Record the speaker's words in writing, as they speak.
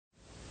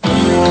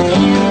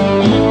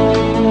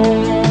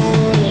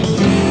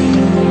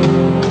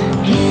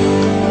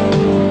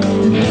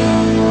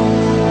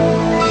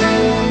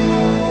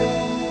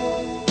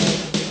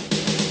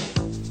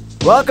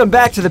Welcome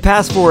back to the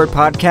Pass Forward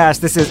podcast.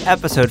 This is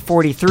episode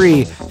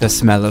 43, The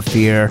Smell of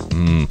Fear.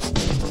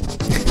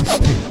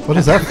 What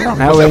is that from?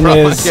 That one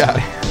is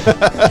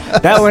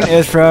that one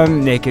is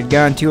from Naked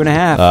Gun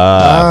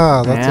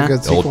 2.5. That's a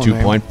good sequel Old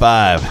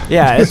 2.5.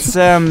 Yeah, it's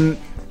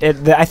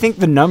I think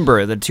the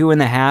number, the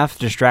 2.5,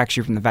 distracts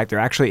you from the fact there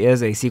actually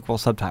is a sequel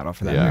subtitle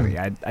for that movie.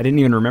 I didn't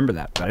even remember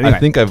that. But anyway. I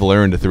think I've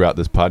learned throughout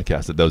this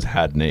podcast that those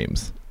had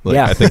names. Like,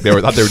 Yeah. I think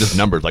thought they were just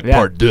numbers, like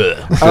part deux.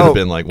 Should have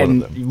been like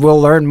one of them. We'll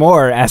learn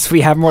more as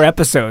we have more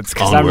episodes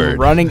because I'm Onward.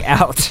 running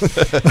out.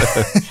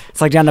 It's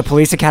like down to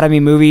Police Academy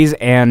movies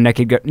and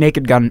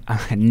Naked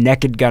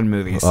Gun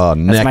movies. Oh,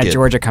 That's my naked.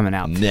 Georgia coming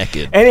out.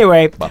 Naked.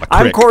 Anyway, About a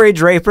I'm crick. Corey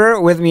Draper.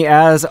 With me,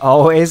 as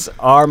always,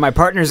 are my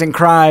partners in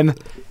crime,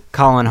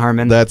 Colin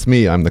Harmon That's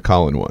me. I'm the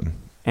Colin one.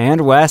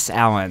 and Wes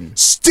Allen.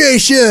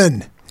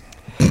 Station!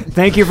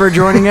 Thank you for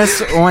joining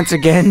us once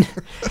again.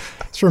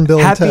 It's from Bill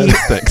and Happy,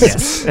 Ted.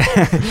 Thanks.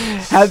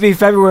 Happy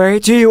February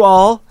to you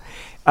all.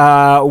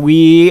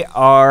 We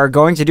are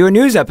going to do a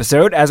news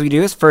episode, as we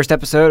do this first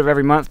episode of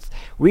every month.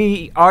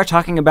 We are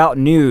talking about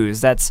news.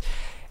 That's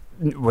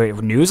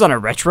news on a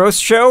retro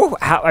show?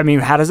 How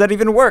does that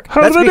even work?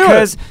 That's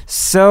because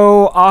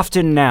so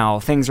often now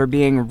things are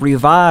being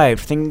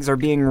revived, things are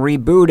being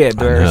rebooted.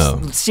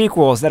 There's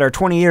sequels that are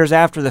 20 years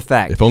after the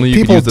fact. If only you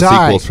People could use the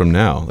die. sequels from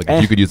now. Like,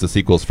 if you could use the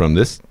sequels from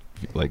this,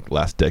 like,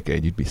 last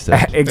decade, you'd be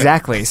set.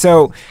 Exactly.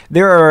 So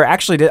there are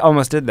actually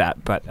almost did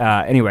that, but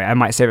anyway, I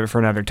might save it for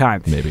another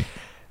time. Maybe.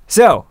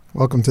 So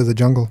Welcome to the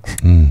jungle.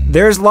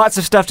 there's lots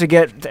of stuff to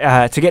get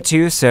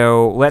to,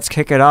 so let's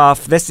kick it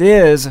off. This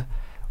is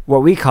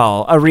what we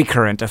call a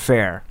recurrent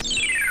affair,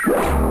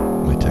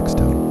 My text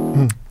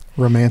tone.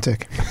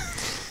 Romantic.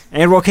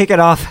 and we'll kick it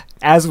off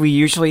as we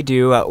usually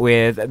do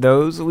with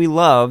those we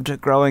loved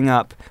growing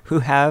up who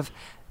have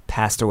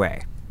passed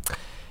away.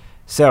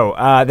 So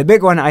the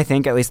big one, I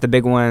think, at least the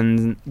big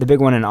one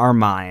in our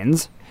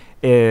minds,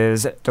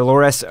 is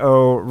Dolores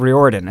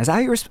O'Riordan. Is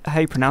that how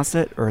you pronounce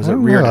it, or is I it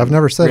don't know. Riordan? I've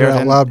never said it out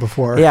Riordan? loud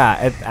before.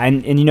 Yeah,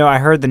 and you know, I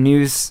heard the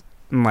news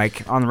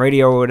like on the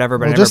radio or whatever,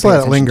 but Well, I never just paid let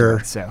it attention to linger.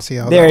 it, so See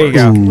how there that you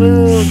go.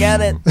 works. Ooh, got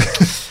it.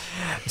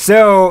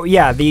 So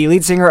yeah, the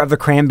lead singer of the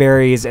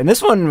Cranberries, and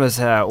this one was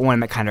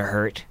one that kind of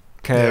hurt.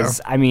 Because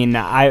I mean,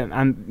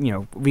 I'm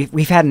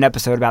we've had an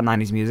episode about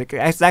 '90s music.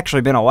 It's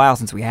actually been a while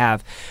since we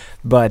have,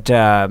 but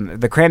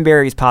the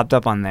Cranberries popped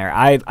up on there.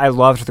 I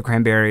loved the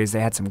Cranberries. They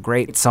had some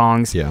great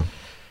songs. Yeah.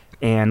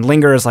 And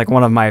 "Linger" is like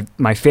one of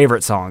my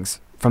favorite songs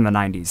from the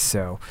 '90s.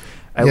 So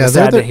I was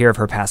they're sad to hear of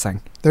her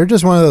passing. They're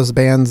just one of those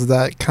bands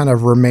that kind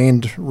of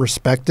remained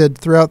respected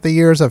throughout the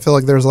years. I feel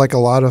like there's like a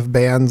lot of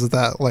bands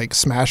that like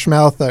Smash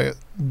Mouth that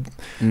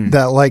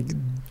like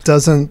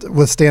doesn't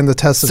withstand the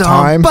test of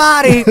time.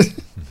 Somebody.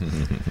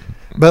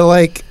 But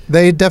like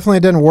they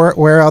definitely didn't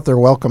wear out their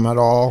welcome at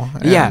all.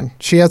 And Yeah.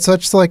 she had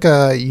such like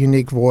a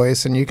unique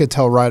voice, and you could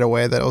tell right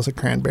away that it was a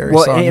Cranberry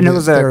Well, song. and it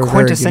was They a were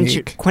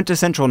very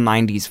quintessential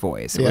 '90s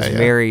voice. It Yeah, was yeah.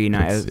 very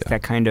nice, It's,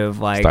 that kind of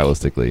like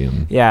Stylistically.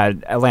 And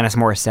Alanis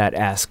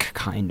Morissette-esque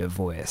kind of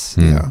voice.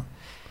 Yeah.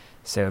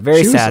 So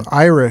very she sad. was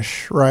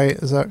Irish, right?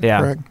 Is that Yeah.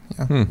 correct?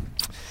 Yeah.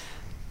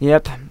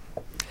 Yep.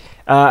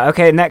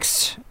 Okay,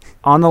 next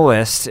on the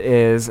list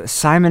is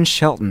Simon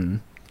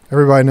Shelton.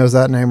 Everybody knows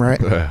that name,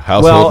 right?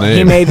 household Well, name.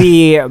 he may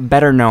be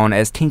better known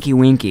as Tinky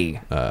Winky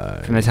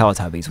from the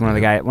Teletubbies. One of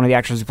the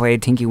actors who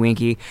played Tinky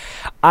Winky.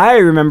 I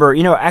remember,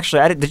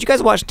 actually, did you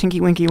guys watch Tinky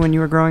Winky when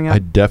you were growing up? I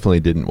definitely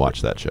didn't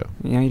watch that show.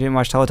 You didn't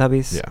watch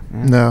Teletubbies? Yeah.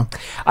 No.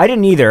 I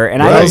didn't either,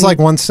 and I I was like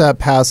one step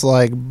past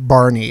like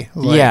Barney.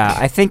 Like, yeah,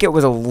 I think it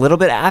was a little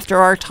bit after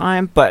our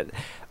time, but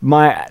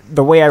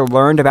the way I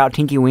learned about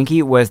Tinky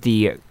Winky was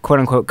the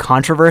quote unquote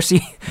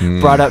controversy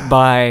brought up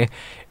by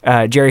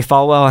Jerry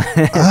Falwell.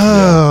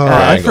 Oh,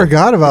 I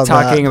forgot about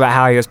talking that. about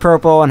how he was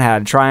purple and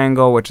had a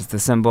triangle, which is the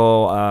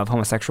symbol of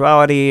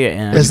homosexuality.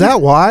 And Is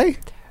that why?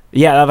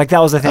 yeah, like that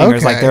was the thing. It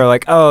was like Okay. they were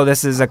like, oh,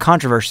 this is a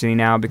controversy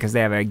now because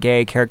they have a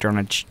gay character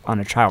on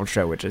a child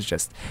show, which is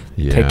just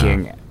Yeah.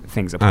 picking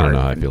things apart. I don't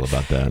know how I feel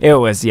about that. It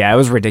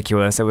was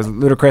ridiculous. It was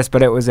ludicrous,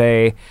 but it was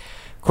a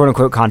quote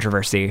unquote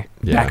controversy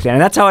back then,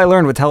 and that's how I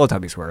learned what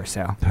Teletubbies were.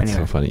 So That's anyway.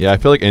 so funny. Yeah, I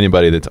feel like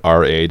anybody that's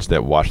our age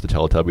that watched the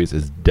Teletubbies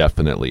is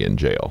definitely in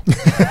jail.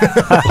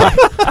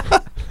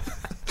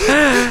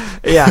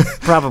 Yeah,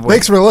 probably.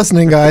 Thanks for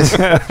listening, guys.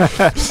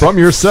 From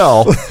your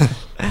cell.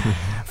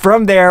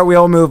 From there,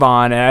 we'll move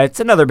on. It's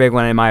another big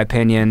one in my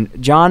opinion.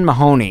 John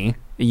Mahoney.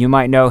 You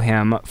might know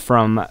him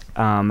from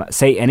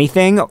Say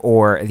Anything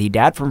or the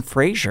dad from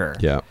Frasier.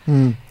 Yeah.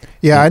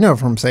 Yeah, I know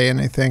from Say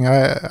Anything.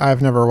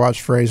 I've never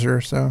watched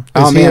Frasier, so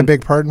Oh, is he a man.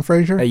 big part in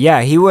Frasier?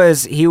 Yeah, he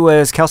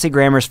was Kelsey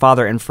Grammer's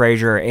father in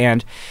Frasier,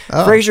 and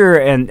Frasier,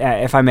 and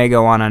if I may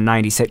go on a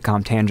 90s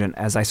sitcom tangent,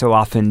 as I so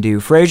often do,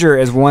 Frasier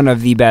is one of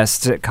the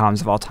best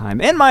sitcoms of all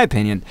time, in my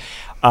opinion.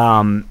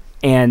 And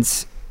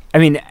I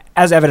mean,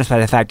 as evidenced by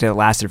the fact that it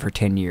lasted for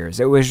 10 years,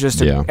 it was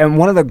just, and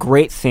one of the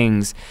great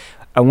things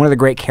one of the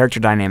great character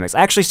dynamics.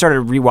 I actually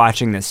started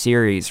rewatching this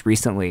series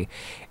recently,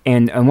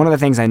 and one of the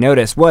things I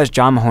noticed was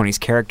John Mahoney's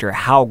character,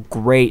 how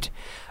great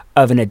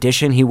of an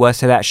addition he was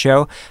to that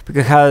show,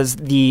 because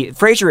the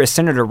Frasier is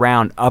centered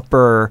around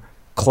upper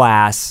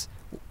class,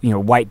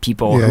 white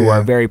people who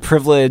are very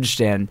privileged,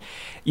 and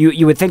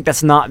you would think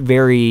that's not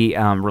very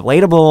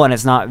relatable and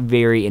it's not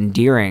very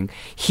endearing.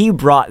 He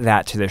brought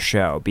that to the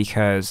show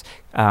because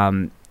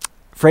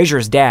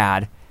Frasier's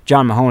dad,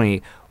 John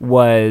Mahoney,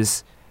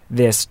 was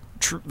this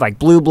like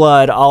blue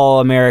blood, all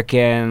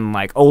American,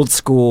 like old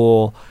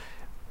school,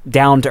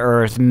 down to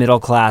earth, middle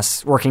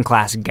class, working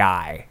class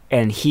guy,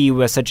 and he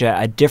was such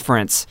a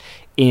difference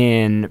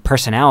in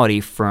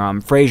personality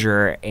from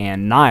Frasier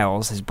and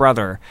Niles, his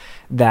brother,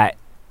 that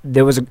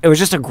it was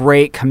just a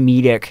great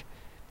comedic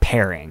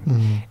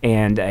pairing,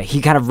 and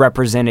he kind of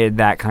represented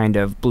that kind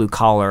of blue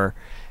collar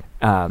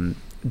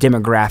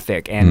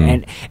demographic,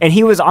 and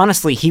he was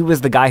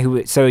the guy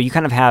who. So you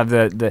kind of have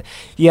the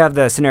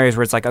scenarios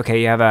where it's like,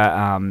 okay, you have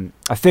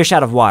a fish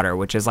out of water,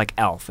 which is like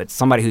Elf. It's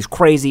somebody who's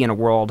crazy in a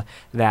world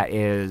that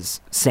is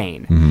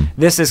sane.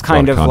 This is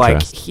kind of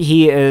like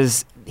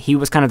he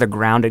was kind of the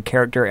grounded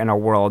character in a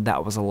world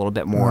that was a little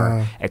bit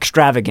more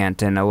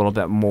extravagant and a little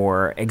bit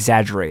more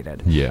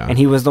exaggerated. Yeah. And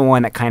he was the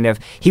one that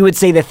he would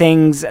say the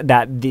things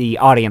that the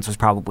audience was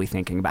probably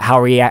thinking about,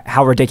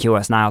 how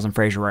ridiculous Niles and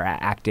Frasier were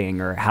acting,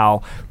 or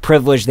how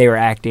privileged they were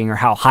acting, or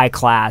how high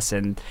class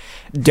and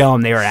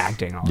dumb they were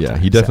acting all the time.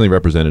 He definitely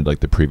represented like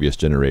the previous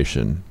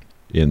generation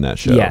in that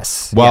show.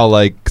 Yes. While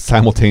like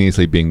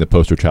simultaneously being the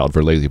poster child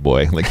for Lazy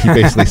Boy. Like he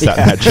basically sat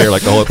in that chair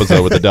like the whole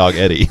episode with the dog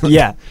Eddie.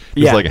 Just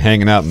like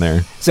hanging out in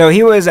there. So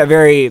he was a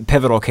very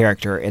pivotal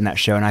character in that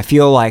show, and I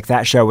feel like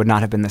that show would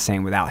not have been the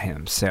same without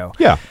him. So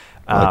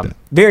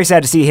very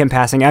sad to see him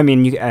passing. I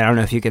mean, I don't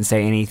know if you can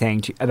say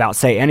anything about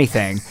Say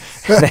Anything.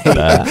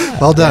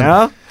 Well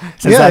done.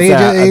 He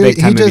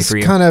just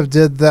kind of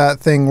did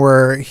that thing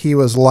where he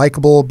was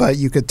likable, but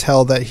you could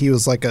tell that he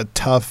was like a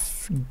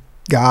tough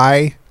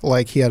guy.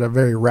 Like he had a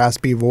very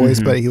raspy voice,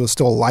 but he was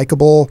still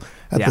likable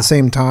at the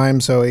same time.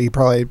 So he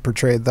probably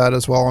portrayed that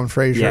as well on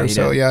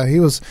Frasier. He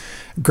was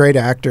a great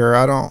actor.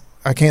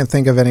 I can't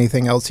think of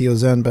anything else he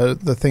was in,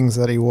 but the things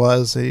that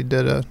he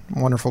did a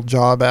wonderful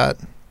job at.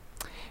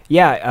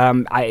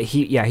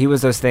 He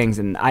was those things,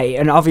 and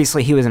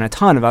obviously he was in a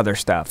ton of other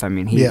stuff. I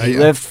mean, he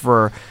lived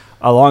for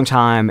a long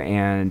time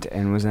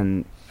and was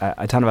in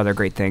a ton of other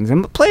great things,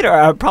 and played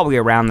probably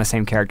around the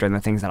same character in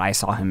the things that I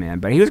saw him in,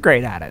 but he was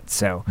great at it.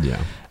 So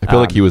I feel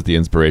like he was the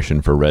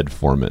inspiration for Red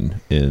Foreman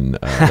in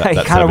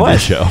that 70s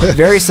show.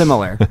 Very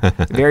similar.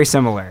 Very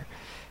similar.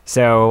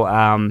 So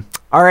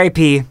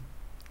R.I.P.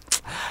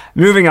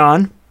 Moving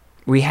on,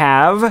 we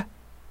have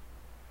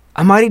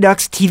a Mighty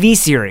Ducks TV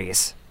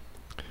series.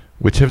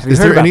 Is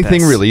there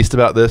anything released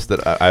about this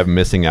that I'm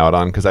missing out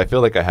on? Because I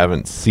feel like I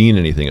haven't seen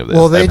anything of this.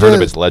 Well, I've heard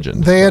of its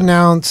legend. They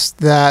announced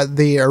that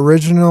the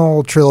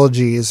original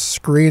trilogy's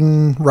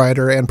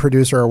screenwriter and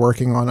producer are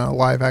working on a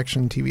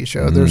live-action TV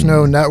show. There's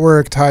no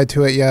network tied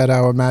to it yet.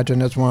 I would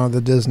imagine it's one of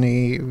the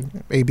Disney,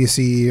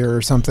 ABC,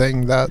 or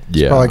something that's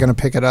probably going to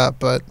pick it up,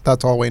 but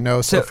that's all we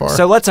know so far.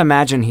 So let's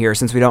imagine here,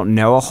 since we don't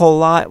know a whole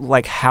lot,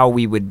 like how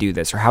we would do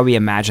this, or how we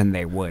imagine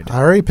they would. I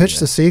already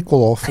pitched a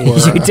sequel for...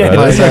 You did.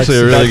 That's actually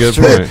a really good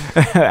point.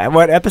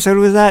 What episode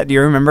was that? Do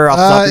you remember off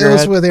the top of your head?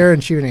 It was with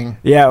Aaron Tuning.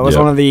 Yeah, it was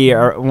one of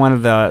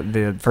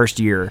the first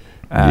year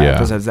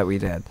episodes that we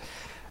did.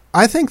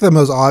 I think the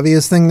most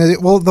obvious thing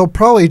they'll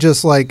probably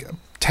just like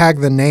tag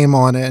the name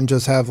on it and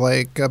just have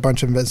like a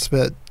bunch of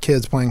misfit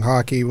kids playing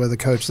hockey with a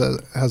coach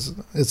that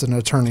is an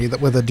attorney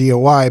with a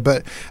DOI.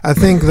 But I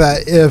think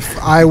that if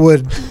I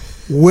would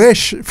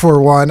wish for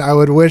one, I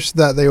would wish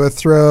that they would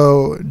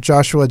throw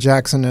Joshua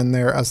Jackson in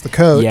there as the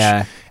coach.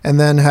 Yeah. And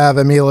then have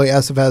Emilio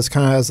Estevez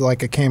kind of as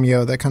like a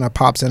cameo that kind of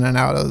pops in and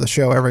out of the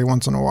show every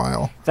once in a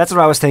while. That's what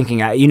I was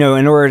thinking. In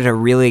order to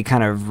really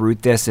kind of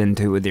root this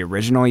into the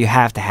original, you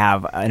have to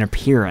have an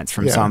appearance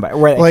from somebody.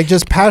 Like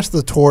just pass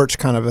the torch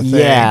kind of a thing.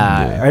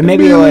 Yeah. Or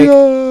maybe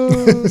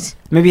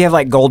maybe have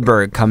like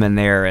Goldberg come in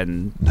there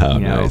and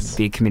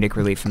be comedic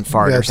relief from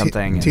fart or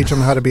something. Teach them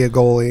how to be a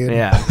goalie.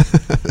 Yeah.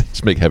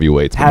 Just make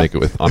heavyweights, but make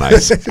it on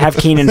ice. Have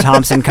Kenan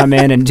Thompson come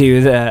in and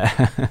do the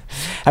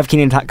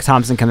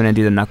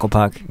knuckle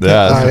puck.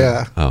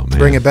 Oh, man.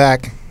 Bring it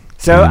back.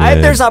 So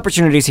there's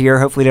opportunities here.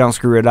 Hopefully they don't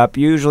screw it up.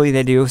 Usually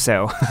they do.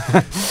 So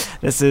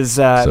this is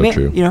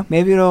true.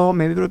 Maybe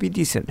it'll be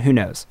decent. Who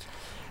knows?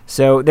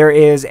 So there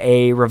is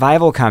a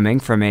revival coming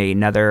from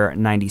another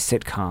 90s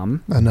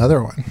sitcom.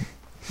 Another one.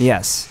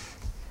 Yes.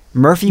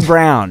 Murphy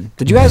Brown.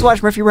 Did you guys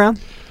watch Murphy Brown?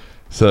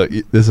 So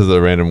this is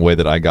a random way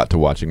that I got to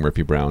watching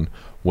Murphy Brown.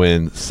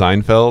 When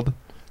Seinfeld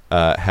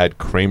had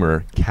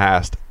Kramer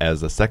cast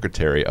as the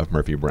secretary of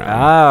Murphy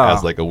Brown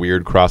as like a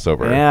weird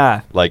crossover.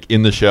 Yeah. Like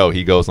in the show,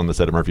 he goes on the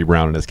set of Murphy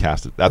Brown and is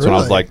casted. That's when I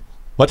was like,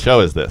 what show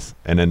is this?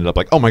 And ended up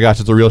like, oh my gosh,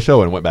 it's a real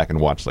show, and went back and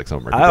watched like some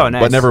of Murphy Brown.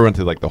 Nice. But never went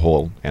to like the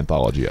whole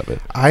anthology of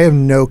it. I have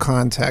no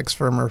context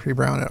for Murphy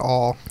Brown at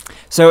all.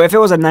 So if it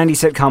was a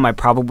 90s sitcom, I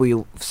probably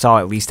saw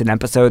at least an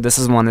episode. This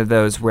is one of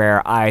those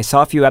where I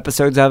saw a few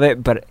episodes of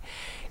it, but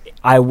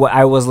I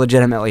was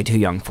legitimately too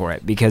young for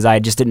it because I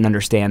just didn't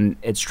understand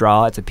its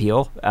draw, its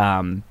appeal.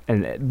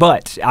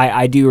 But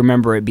I do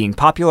remember it being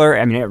popular.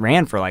 I mean, it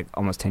ran for like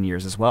almost 10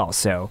 years as well.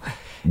 So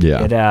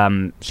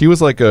yeah, she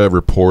was like a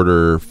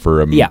reporter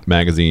for a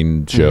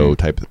magazine show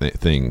type of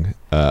thing.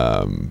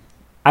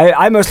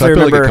 I mostly I feel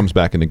remember like it comes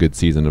back in a good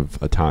season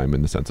of a time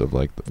in the sense of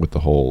like with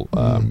the whole.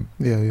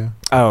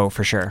 Oh,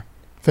 for sure.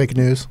 Fake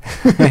news.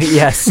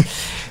 Yes,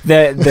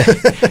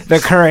 the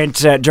current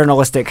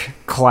journalistic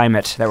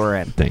climate that we're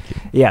in. Thank you.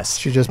 Yes,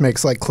 she just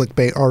makes like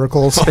clickbait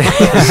articles.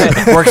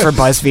 Works for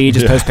BuzzFeed,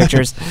 just posts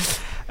pictures.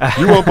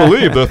 You won't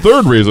believe the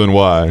third reason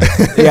why.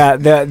 Yeah,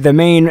 the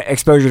main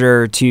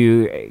exposure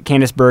to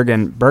Candice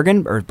Bergen.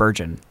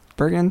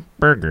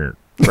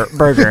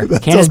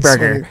 Candice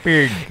Berger.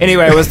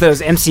 Anyway, it was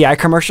those MCI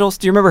commercials.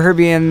 Do you remember her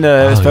being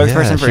the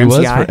spokesperson for MCI? She was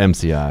for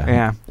MCI.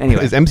 Yeah.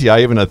 Anyway, is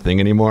MCI even a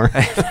thing anymore?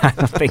 I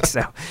don't think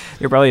so.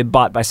 You're probably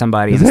bought by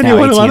somebody. Does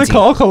anyone want to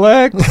call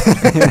collect?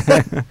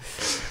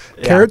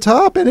 Carrot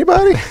Top?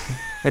 Anybody?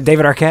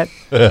 David Arquette.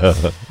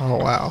 Oh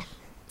wow.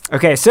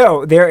 Okay,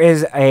 so there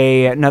is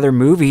another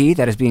movie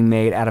that is being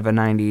made out of a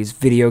 '90s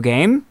video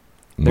game,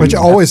 which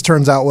always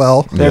turns out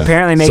well. They're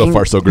apparently making so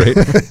far so great.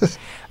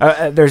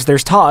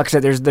 There's talks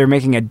that they're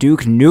making a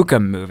Duke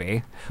Nukem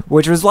movie,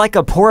 which was like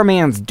a poor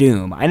man's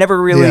Doom. I never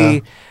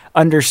really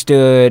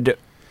understood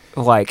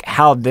like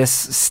how this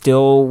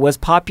still was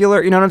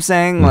popular. You know what I'm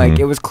saying? Mm-hmm. Like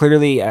it was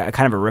clearly a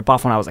kind of a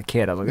ripoff when I was a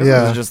kid. I was like,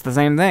 this is just the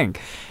same thing,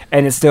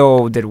 and it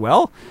still did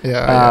well.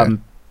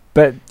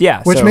 But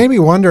yeah, which made me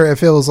wonder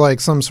if it was like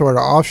some sort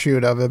of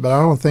offshoot of it, but I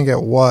don't think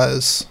it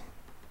was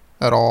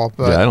at all.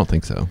 But I don't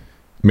think so.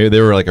 Maybe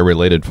they were like a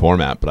related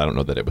format, but I don't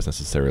know that it was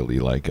necessarily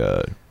like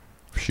a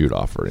shoot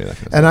off or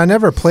anything. And I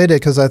never played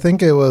it because I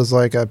think it was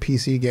like a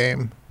PC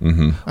game.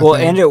 Mm-hmm. Well,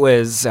 and it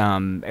was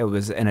an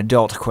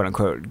adult quote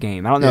unquote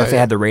game. I don't know if they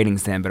had the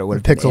ratings then, but it would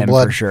have been Pixel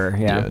Blood for sure.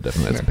 Yeah,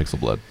 definitely had some Pixel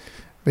Blood.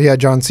 But yeah,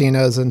 John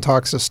Cena is in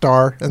talks to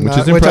star, which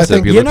is impressive. Which I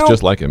think, he looks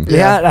just like him.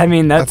 Yeah, I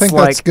mean that's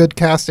that's good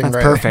casting. That's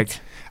right?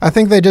 perfect. I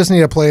think they just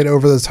need to play it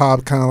over the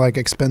top, kind of like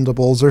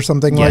Expendables or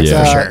something like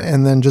that, for sure.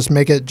 And then just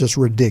make it just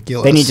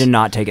ridiculous. They need to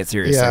not take it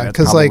seriously. Yeah,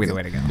 because like the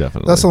way to go.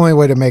 Definitely, that's the only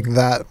way to make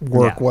that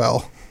work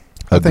well.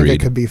 I think it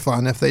could be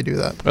fun if they do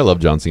that. I love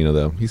John Cena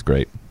though; he's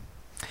great.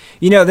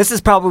 You know, this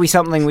is probably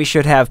something we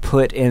should have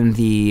put in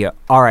the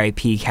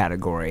RIP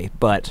category,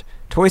 but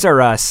Toys R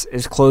Us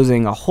is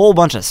closing a whole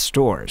bunch of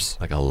stores.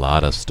 Like a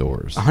lot of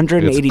stores.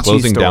 182 it's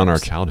closing stores. down our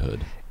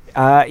childhood.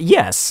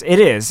 Yes,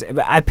 it is.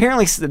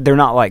 Apparently, they're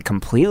not like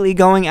completely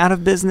going out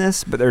of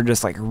business, but they're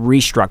just like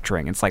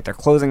restructuring. It's like they're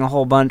closing a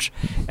whole bunch,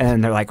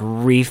 and they're like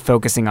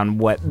refocusing on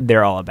what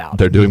they're all about.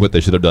 They're doing what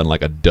they should have done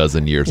like a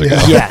dozen years ago.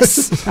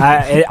 Yes,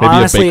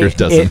 honestly,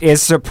 it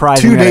is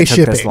surprising that it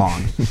took this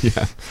long.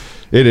 Yeah,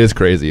 it is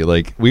crazy.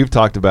 Like we've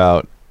talked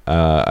about.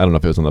 I don't know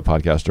if it was on the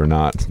podcast or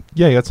not.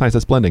 Yeah, that's nice.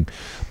 That's blending.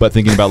 But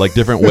thinking about like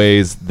different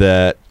ways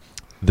that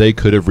they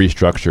could have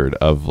restructured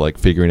of like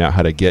figuring out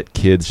how to get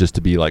kids just to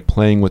be like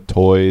playing with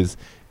toys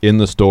in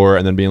the store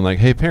and then being like,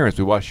 hey parents,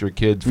 we watched your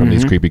kids from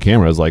these creepy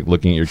cameras, like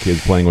looking at your kids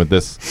playing with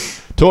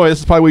this toy. This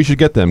is probably what you should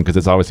get them because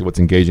it's obviously what's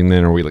engaging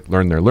them, or we like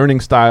learn their learning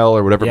style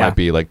or whatever it might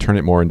be. Like turn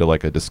it more into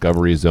like a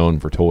discovery zone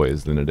for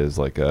toys than it is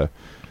like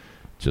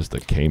just a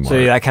Kmart.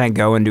 So I kind of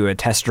go and do a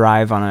test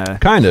drive on a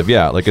kind of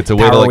like it's a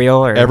way to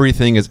like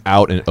everything is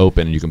out and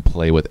open and you can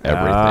play with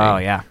everything. Oh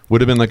yeah,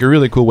 would have been like a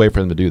really cool way for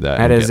them to do that.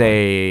 That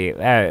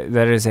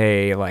is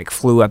a like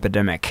flu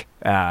epidemic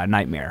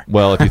nightmare.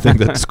 Well, if you think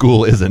that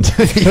school isn't.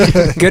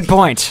 Good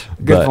point.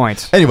 Good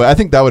point. Anyway, I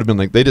think that would have been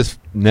like they just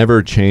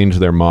never changed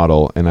their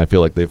model, and I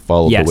feel like they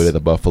followed the way of the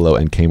Buffalo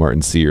and Kmart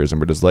and Sears, and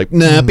we're just like,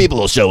 nah, people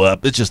will show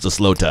up. It's just a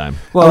slow time.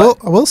 Well,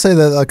 I will say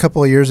that a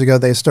couple of years ago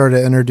they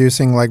started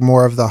introducing like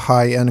more of the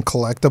high-end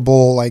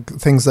collectible, like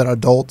things that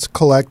adults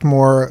collect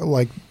more,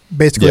 like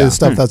basically the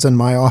stuff that's in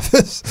my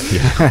office.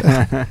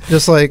 Yeah.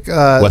 Just like they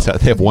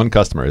have one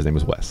customer. His name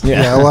is Wes.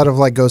 Yeah, a lot of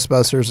like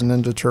Ghostbusters and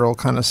Ninja Turtle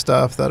kind of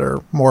stuff that are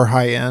more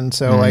high-end.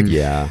 So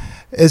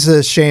it's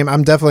a shame.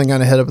 I'm definitely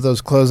going to hit up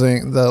those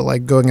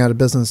going out of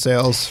business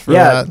sales for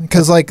that.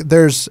 Because like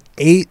there's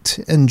 8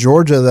 in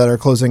Georgia that are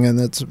closing, and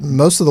it's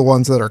most of the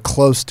ones that are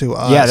close to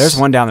us. Yeah, there's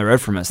one down the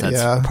road from us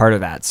that's part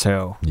of that.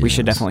 So we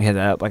should definitely hit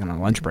that up like on a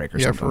lunch break or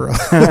something. For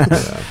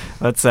real.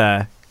 Let's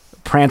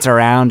prance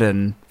around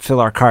and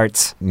fill our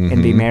carts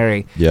and be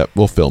merry. Yep,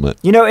 we'll film it.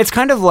 You know, it's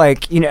kind of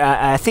like,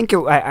 I think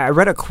I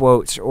read a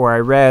quote or I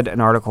read an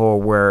article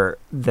where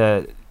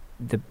the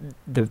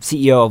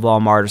CEO of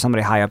Walmart or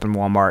somebody high up in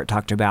Walmart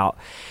talked about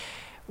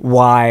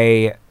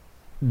why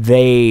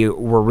they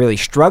were really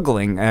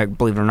struggling.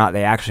 Believe it or not,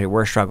 they actually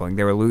were struggling.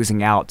 They were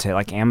losing out to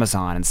like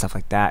Amazon and stuff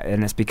like that.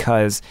 And it's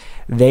because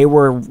they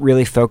were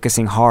really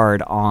focusing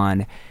hard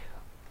on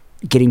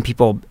getting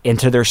people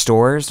into their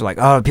stores. They're like,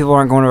 oh, people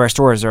aren't going to our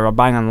stores. They're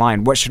buying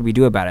online. What should we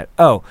do about it?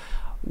 Oh,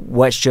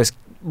 let's just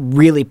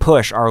really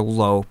push are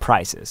low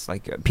prices.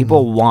 Like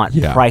people want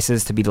Yeah.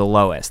 prices to be the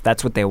lowest.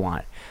 That's what they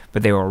want.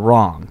 But they were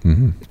wrong.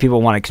 Mhm.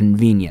 People wanted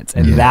convenience,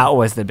 and that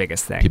was the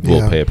biggest thing. People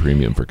Yeah. will pay a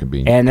premium for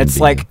convenience. And it's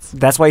like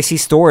that's why you see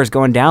stores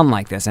going down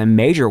like this, and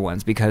major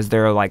ones, because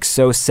they're like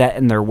so set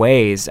in their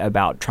ways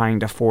about trying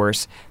to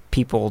force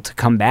people to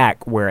come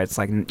back, where it's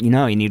like, you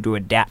need to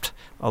adapt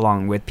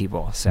along with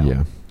people. So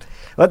Yeah.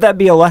 let that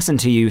be a lesson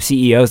to you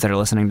CEOs that are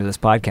listening to this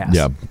podcast.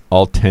 Yeah.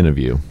 All 10 of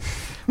you.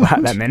 Wow,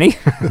 that many?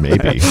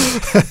 Maybe.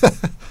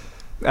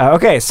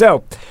 Okay,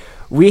 so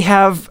we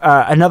have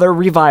another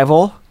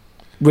revival,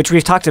 which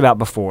we've talked about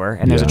before,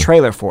 and there's a Yeah.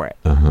 trailer for it,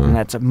 and Uh-huh.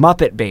 that's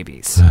Muppet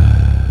Babies.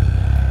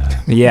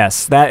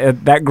 Yes,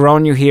 that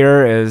groan you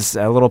hear is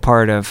a little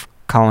part of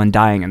Colin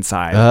dying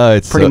inside.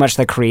 It's Pretty so- much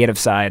the creative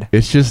side.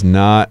 It's just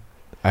not.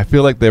 I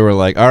feel like they were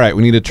like, all right,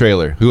 we need a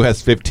trailer. Who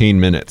has 15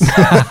 minutes?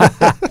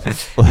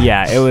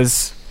 Yeah, it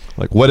was.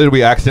 Like, what did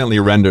we accidentally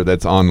render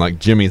that's on like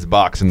Jimmy's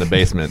box in the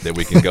basement that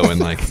we can go and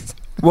like?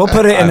 We'll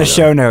put it in the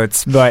show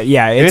notes, but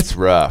yeah, It's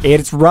rough.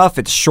 It's rough.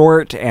 It's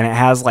short, and it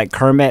has like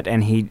Kermit,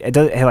 and it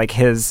does like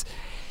his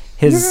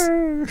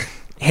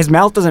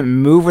mouth doesn't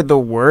move with the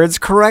words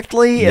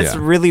correctly. It's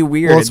Yeah. really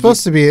weird. Well, it's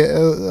supposed to be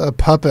a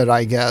puppet,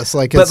 I guess.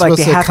 Like But, it's like,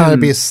 supposed they to have kind of him-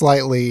 be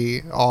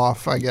slightly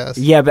off, I guess.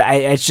 Yeah, but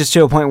it's just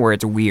to a point where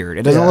it's weird.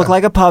 It doesn't Yeah. look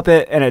like a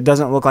puppet, and it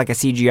doesn't look like a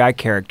CGI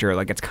character.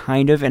 Like it's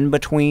kind of in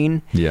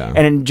between, Yeah.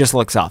 and it just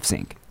looks off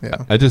sync. Yeah.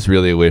 I just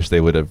really wish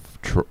they would have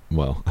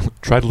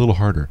tried a little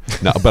harder.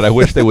 No, but I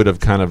wish they would have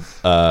kind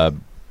of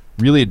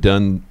really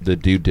done the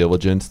due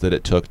diligence that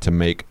it took to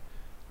make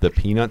the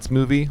Peanuts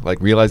movie, like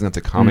realizing that's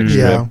a comic Mm.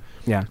 strip, Yeah.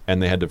 Yeah.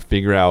 and they had to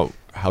figure out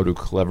how to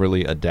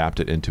cleverly adapt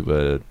it into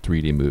a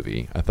 3D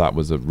movie. I thought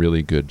was a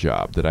really good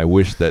job. That I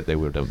wish that they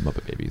would have done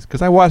Muppet Babies,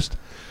 because I watched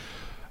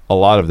a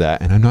lot of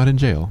that, and I'm not in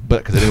jail, but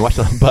because I didn't watch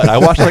them. But I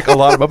watched like a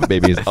lot of Muppet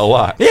Babies, a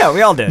lot. Yeah,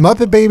 we all did.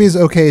 Muppet Babies,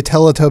 okay.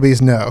 Teletubbies,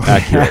 no.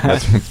 Accurate.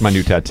 That's my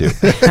new tattoo.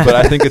 But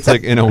I think it's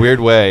like in a weird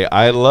way.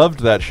 I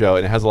loved that show,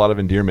 and it has a lot of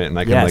endearment, and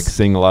I can Yes. like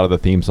sing a lot of the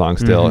theme songs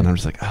still. Mhm. And I'm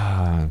just like,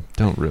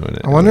 don't ruin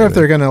it. I wonder if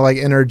they're gonna like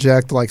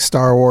interject like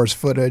Star Wars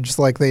footage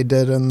like they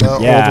did in the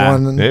Yeah.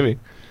 old one. maybe.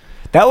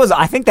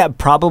 I think that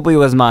probably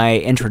was my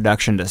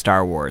introduction to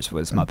Star Wars,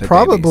 was Muppet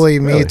Probably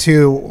Babies. me Really?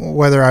 too,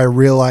 whether I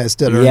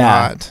realized it or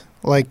Yeah. not.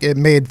 Like it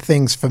made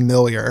things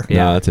familiar.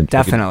 Yeah, No, that's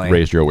definitely.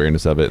 raised your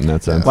awareness of it in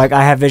that sense. Like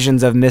I have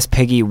visions of Miss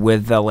Piggy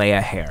with the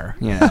Leia hair,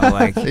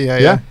 like Yeah,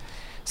 Yeah.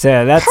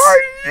 so that's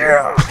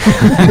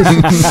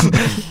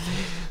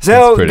That's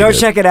so pretty go good.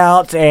 check it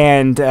out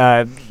and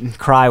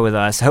cry with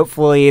us.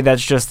 Hopefully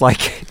that's just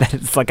like that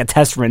it's like a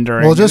test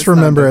rendering. Well, just It's not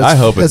remember, good. it's, I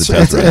hope it's a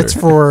test it's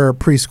for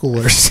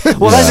preschoolers.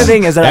 Well, that's the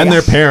thing is that and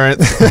their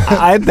parents.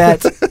 I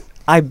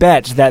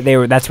bet that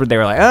that's what they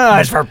were like. Oh,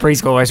 it's for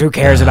preschoolers. Who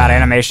cares about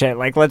animation?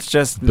 Like, let's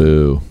just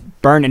Boo.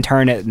 burn and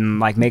turn it and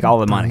like make all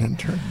the money.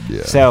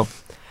 Yeah. So,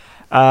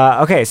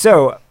 okay,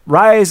 so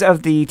Rise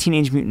of the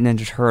Teenage Mutant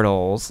Ninja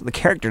Turtles, the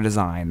character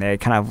design, they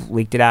kind of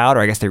leaked it out,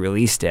 or I guess they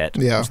released it.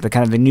 Yeah. It's the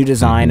kind of the new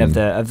design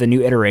Mhm. of the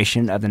new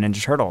iteration of the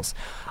Ninja Turtles.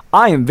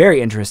 I am very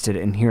interested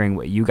in hearing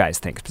what you guys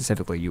think,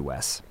 specifically you,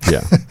 Wes.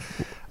 Yeah.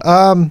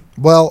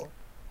 Well,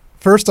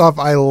 first off,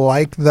 I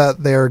like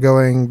that they're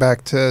going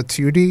back to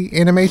 2D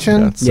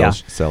animation. Yeah. Yeah.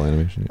 Cell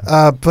animation.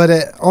 Yeah. But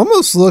it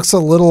almost looks a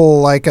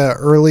little like a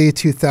early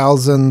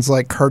 2000s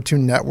like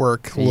Cartoon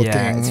Network looking.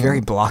 Yeah, it's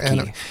very blocky.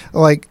 And,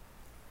 like,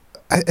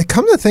 I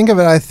come to think of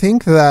it, I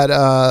think that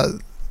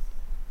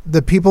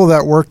the people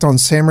that worked on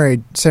Samurai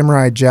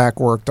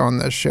Jack worked on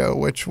this show,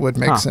 which would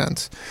make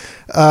sense.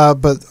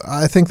 But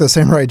I think the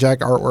Samurai Jack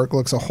artwork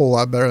looks a whole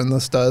lot better than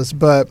this does.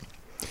 But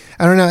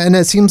I don't know, and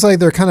it seems like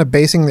they're kind of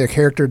basing their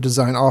character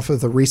design off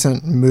of the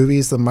recent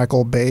movies, the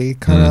Michael Bay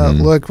kind of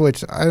Mhm. look,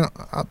 which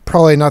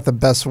probably not the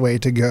best way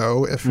to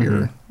go if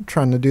you're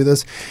trying to do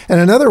this. And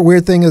another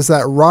weird thing is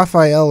that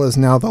Raphael is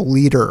now the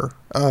leader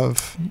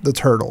of the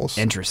Turtles.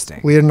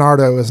 Interesting.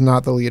 Leonardo is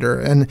not the leader,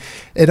 and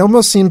it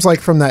almost seems like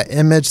from that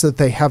image that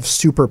they have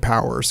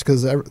superpowers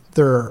because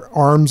their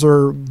arms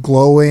are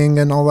glowing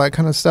and all that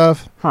kind of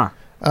stuff. Huh.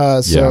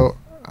 So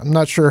I'm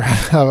not sure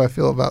how I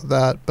feel about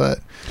that, but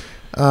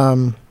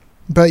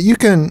you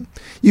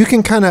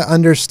can kind of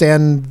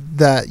understand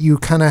that you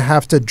kind of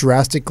have to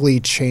drastically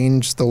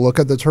change the look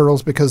of the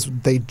Turtles because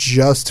they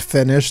just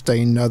finished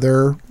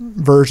another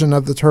version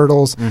of the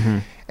Turtles. Mm-hmm.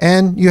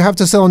 And you have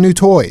to sell new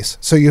toys,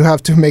 so you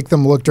have to make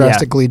them look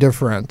drastically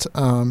different,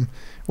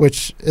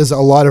 which is a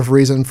lot of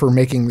reason for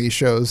making these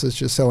shows. It's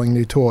just selling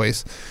new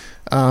toys.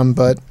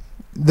 But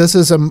this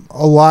is a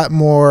lot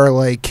more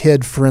like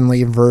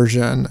kid-friendly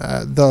version.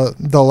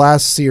 The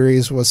last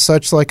series was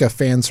such like a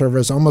fan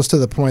service, almost to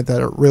the point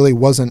that it really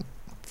wasn't.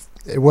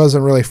 It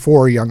wasn't really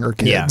for younger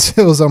kids.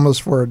 Yeah. It was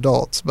almost for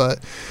adults. But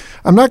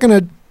I'm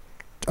gonna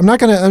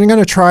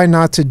try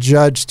not to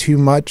judge too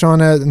much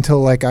on it until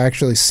like I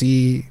actually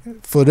see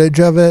footage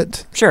of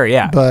it. Sure,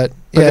 yeah. But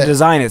the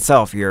design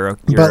itself, you're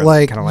but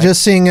like kinda like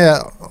just seeing it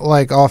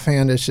like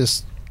offhand, it's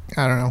just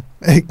I don't know.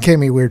 It gave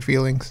me weird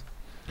feelings.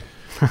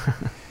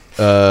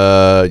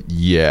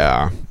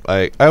 Yeah.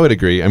 I would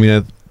agree. I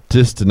mean,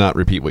 just to not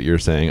repeat what you're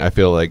saying, I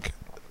feel like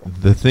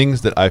the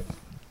things that I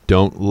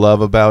don't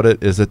love about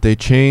it is that they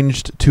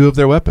changed 2 of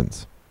their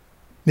weapons.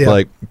 Yeah.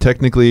 Like,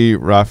 technically,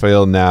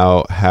 Raphael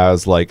now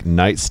has, like,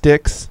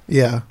 nightsticks.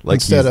 Yeah. Like,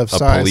 instead he's of a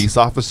size. police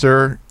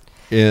officer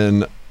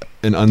in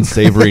an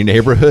unsavory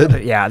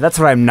neighborhood. Yeah, that's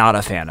what I'm not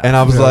a fan of. And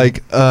I was Yeah.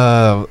 like,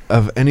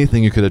 of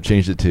anything you could have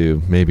changed it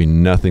to, maybe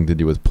nothing to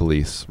do with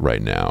police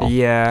right now.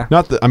 Yeah.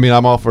 Not that, I mean,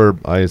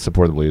 I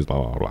support the police,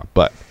 blah, blah, blah.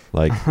 But,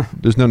 like,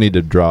 there's no need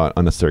to draw an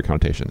unnecessary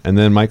connotation. And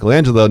then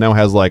Michelangelo now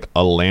has, like,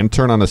 a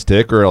lantern on a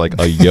stick or, like,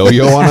 a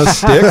yo-yo on a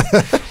stick.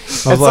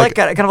 It's like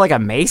kind of like a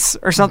mace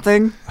or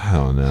something. I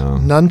don't know.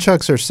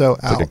 Nunchucks are so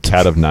It's out. like a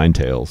cat of 9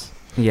 tails.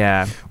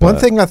 Yeah. One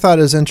But- thing I thought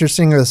is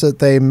interesting is that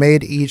they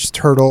made each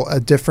turtle a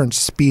different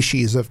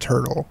species of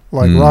turtle.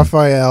 Like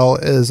Raphael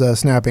is a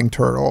snapping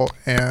turtle,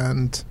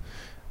 and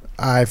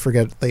I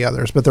forget the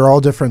others, but they're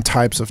all different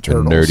types of A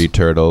turtles. nerdy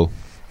turtle,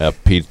 a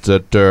pizza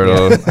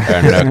turtle,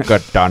 and a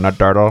katana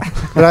turtle.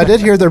 But I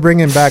did hear they're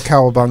bringing back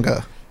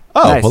Cowabunga.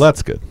 Oh, Nice. well,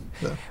 that's good.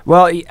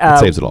 Well,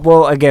 saves it all.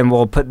 Well, again,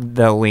 we'll put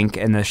the link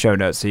in the show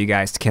notes so you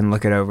guys can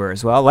look it over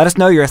as well. Let us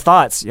know your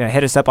thoughts.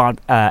 Hit us up on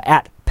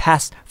at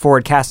Past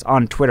Forwardcast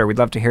on Twitter. We'd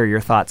love to hear your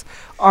thoughts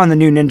on the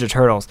new Ninja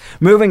Turtles.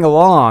 Moving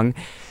along,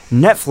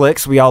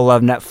 Netflix. We all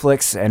love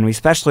Netflix, and we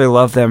especially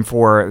love them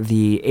for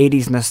the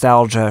 80s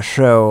nostalgia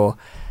show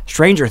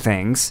Stranger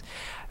Things.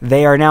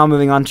 They are now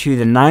moving on to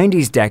the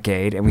 90s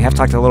decade, and we have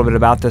talked a little bit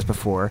about this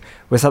before,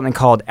 with something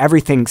called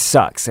Everything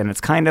Sucks, and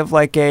it's kind of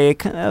like a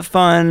kind of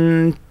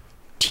fun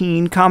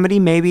teen comedy,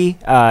 maybe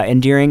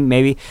endearing,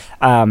 maybe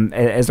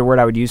is the word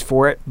I would use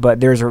for it. But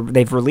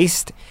they've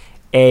released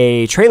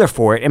a trailer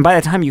for it, and by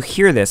the time you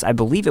hear this, I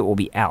believe it will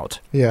be out.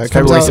 Yeah, it It's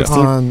comes February out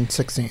 16th. on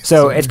 16th.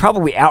 So it's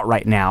probably out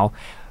right now.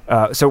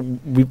 So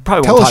we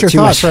probably Tell won't us talk your too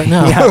thoughts much right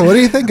now. Yeah. What do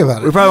you think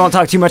about We it? probably won't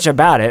talk too much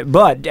about it,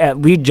 but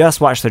we just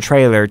watched the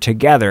trailer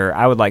together.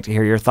 I would like to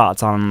hear your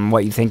thoughts on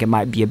what you think it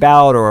might be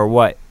about, or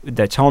what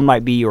the tone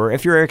might be, or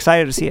if you're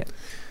excited to see it.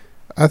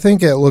 I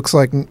think it looks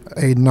like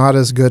a not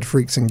as good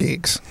Freaks and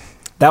Geeks.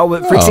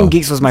 Freaks and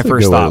Geeks was my that's a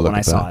first good way to thought look when I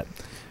at saw that.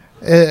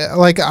 it.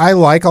 Like, I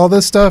like all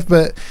this stuff,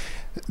 but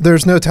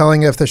there's no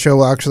telling if the show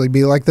will actually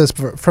be like this.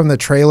 But from the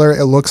trailer,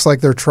 it looks like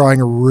they're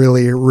trying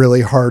really,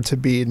 really hard to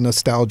be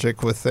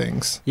nostalgic with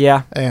things.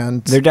 Yeah,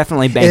 And they're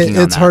definitely banking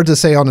on it's that. hard to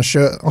say on a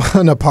show,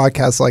 on a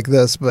podcast like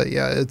this, but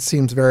yeah, it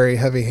seems very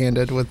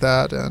heavy-handed with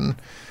that. And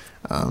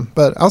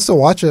but I'll still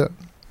watch it.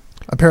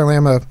 Apparently,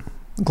 I'm a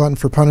glutton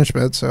for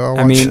punishment, so I'll watch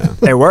I mean,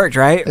 it. it worked,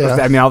 right? Yeah.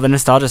 I mean, all the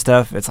nostalgia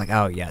stuff. It's like,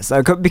 oh yes,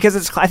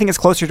 because I think it's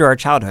closer to our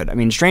childhood. I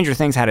mean, Stranger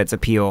Things had its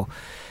appeal.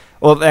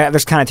 Well,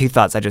 there's kind of 2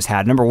 thoughts I just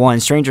had. Number one,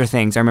 Stranger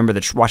Things. I remember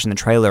watching the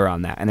trailer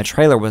on that, and the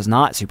trailer was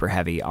not super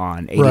heavy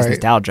on 80s Right.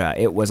 nostalgia.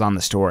 It was on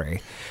the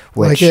story,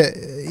 which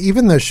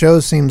Even the show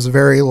seems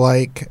very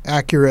like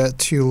accurate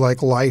to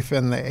like life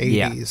in the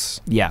 80s.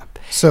 yeah,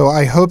 So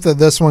I hope that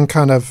this one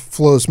kind of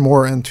flows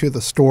more into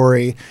the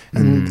story,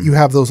 and you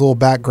have those little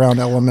background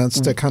elements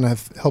to kind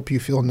of help you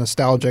feel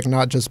nostalgic,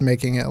 not just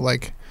making it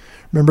like,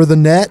 remember the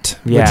net?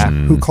 Yeah.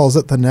 Who calls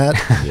it the net?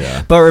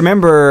 Yeah. But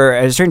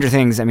remember, Stranger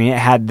Things. I mean, it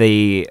had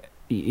the.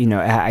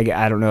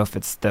 I don't know if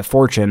it's the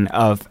fortune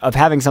of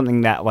having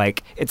something that,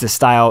 like, it's a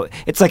style.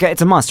 It's like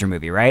it's a monster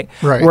movie, right?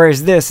 Right.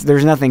 Whereas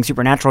there's nothing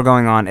supernatural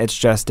going on. It's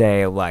just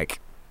a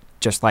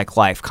just like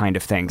life kind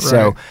of thing.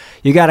 So Right.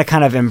 you got to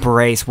kind of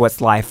embrace what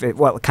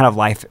kind of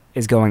life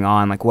is going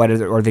on. Like, what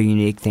is it, or the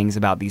unique things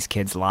about these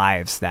kids'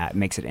 lives that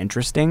makes it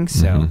interesting.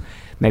 So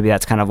maybe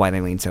that's kind of why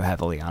they lean so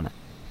heavily on it.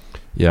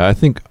 Yeah, I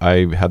think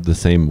I have the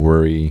same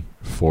worry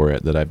for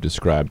it that I've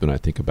described when I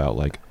think about,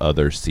 like,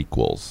 other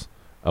sequels.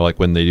 I like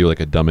when they do, like,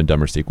 a Dumb and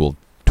Dumber sequel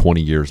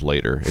 20 years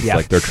later. It's Yeah.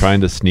 like they're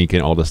trying to sneak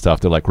in all the stuff.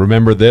 They're like,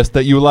 remember this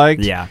that you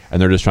liked? Yeah.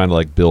 And they're just trying to,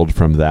 like, build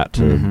from that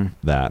to Mhm.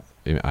 that.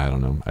 I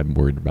don't know. I'm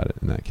worried about it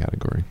in that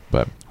category,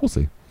 but we'll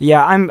see.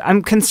 Yeah,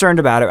 I'm concerned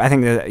about it. I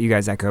think that you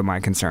guys echo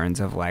my concerns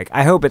of, like,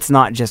 I hope it's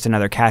not just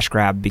another cash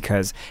grab,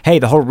 because, hey,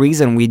 the whole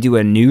reason we do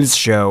a news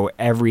show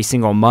every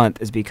single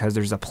month is because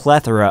there's a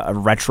plethora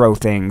of retro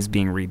things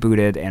being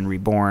rebooted and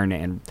reborn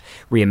and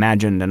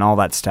reimagined and all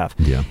that stuff.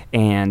 Yeah.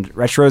 And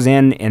retro's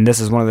in, and this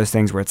is one of those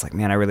things where it's like,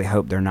 man, I really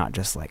hope they're not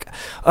just like,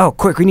 oh,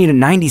 quick, we need a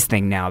 90s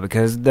thing now,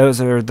 because those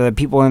are the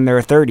people in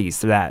their 30s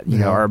that, you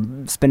know, are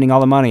spending all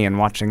the money and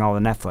watching all the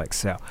Netflix.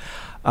 So,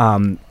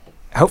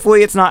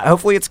 hopefully it's not.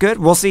 Hopefully it's good.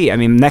 We'll see. I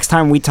mean, next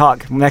time we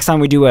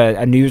do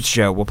a news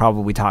show, we'll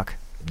probably talk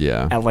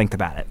Yeah. at length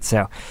about it.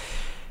 So,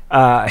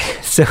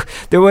 so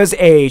there was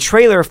a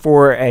trailer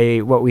for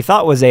what we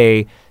thought was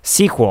a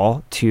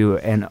sequel to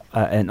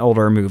an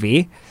older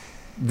movie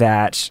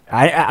that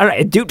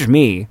it duped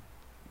me.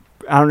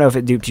 I don't know if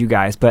it duped you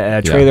guys, but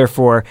a trailer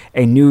for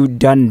a new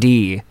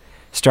Dundee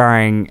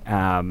starring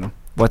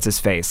what's his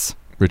face?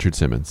 Richard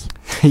Simmons.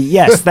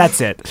 Yes, that's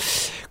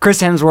it.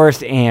 Chris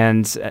Hemsworth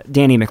and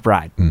Danny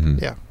McBride. Mm-hmm.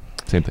 Yeah.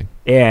 Same thing.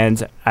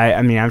 And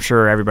I mean, I'm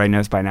sure everybody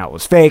knows by now it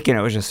was fake and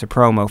it was just a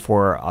promo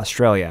for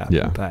Australia.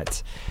 Yeah.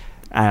 But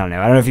I don't know.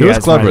 I don't know if It you was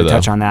guys clever, wanted to though.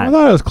 touch on that. I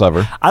thought it was clever.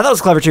 I thought it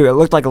was clever too. It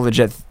looked like a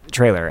legit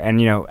trailer. And,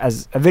 you know,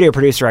 as a video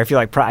producer, I feel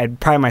like I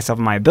pride myself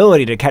on my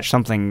ability to catch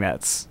something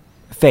that's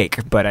fake,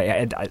 but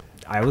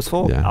I was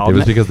full. Yeah, I'll it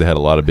was admit. because they had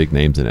a lot of big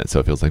names in it, so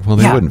it feels like, well,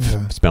 they Yeah.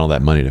 wouldn't spend all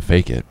that money to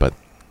fake it, but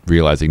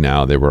realizing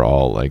now they were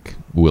all like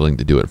willing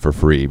to do it for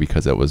free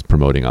because it was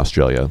promoting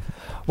Australia.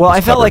 Well, It's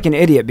I felt clever. like an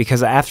idiot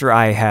because after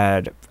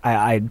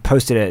I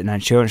posted it and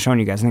I'd shown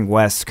you guys, I think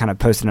Wes kind of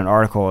posted an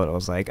article. It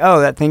was like, oh,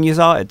 that thing you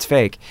saw, it's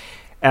fake.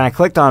 And I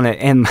clicked on it,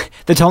 and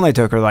the tone they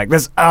took were like,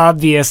 this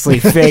obviously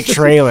fake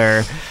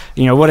trailer.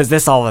 What is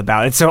this all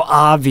about? It's so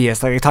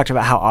obvious. Like, they talked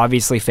about how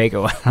obviously fake it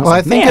was. I was Well, like,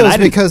 I think man, it was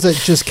because it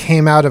just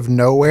came out of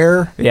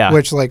nowhere. Yeah.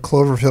 Which, like,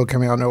 Cloverfield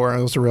coming out of nowhere,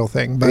 it was a real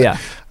thing. But, Yeah.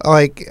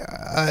 like,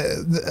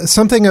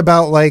 something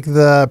about, like,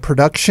 the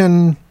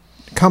production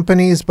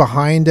companies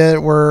behind it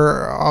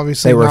were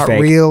obviously They were not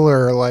fake. real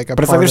or, like, a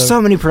But it's part like there's of,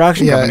 so many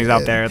production companies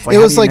out there. It's like, it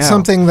how was do you like know?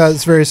 something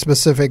that's very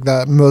specific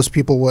that most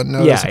people wouldn't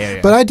notice.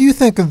 Yeah. But I do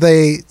think that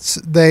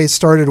they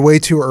started way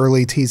too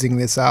early teasing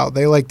this out.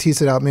 They like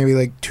teased it out maybe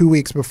like 2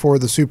 weeks before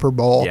the Super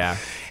Bowl. Yeah.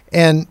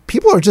 And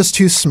people are just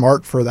too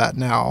smart for that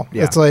now.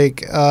 Yeah. It's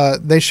like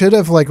they should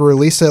have like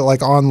released it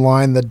like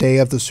online the day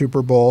of the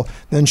Super Bowl,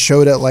 then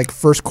showed it like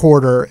first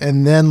quarter,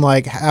 and then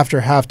like after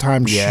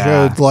halftime Yeah.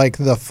 showed like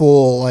the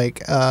full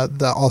like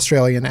the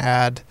Australian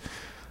ad.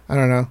 I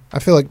don't know. I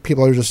feel like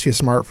people are just too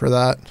smart for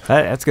that.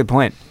 That's a good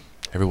point.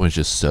 Everyone's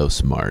just so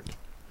smart.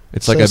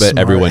 It's So like I bet smart.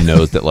 everyone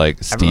knows that like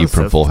Steve Everyone's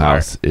from so Full smart.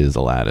 House is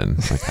Aladdin.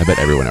 Like I bet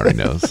everyone already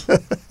knows.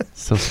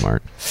 So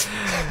smart.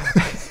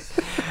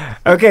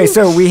 Okay,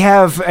 so we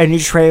have a new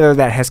trailer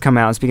that has come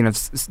out, speaking of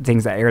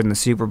things that aired in the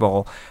Super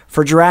Bowl,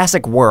 for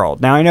Jurassic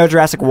World. Now, I know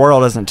Jurassic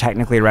World isn't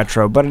technically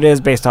retro, but it is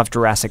based off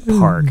Jurassic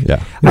Park.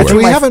 Yeah. I It think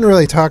We my- haven't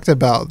really talked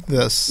about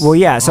this. Well,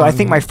 yeah, so I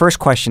think my first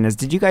question is,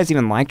 did you guys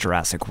even like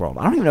Jurassic World?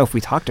 I don't even know if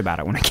we talked about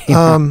it when it came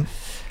out.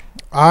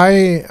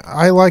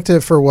 I liked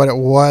it for what it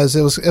was.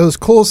 It was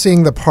cool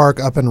seeing the park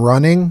up and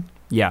running.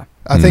 Yeah.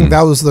 I think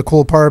that was the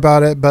cool part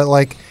about it. But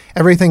like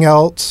everything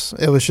else,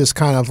 it was just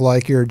kind of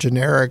like your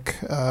generic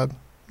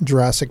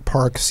Jurassic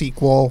Park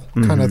sequel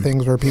kind of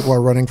things where people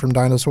are running from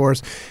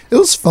dinosaurs. It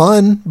was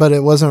fun, but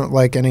it wasn't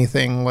like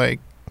anything like,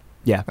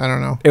 Yeah. I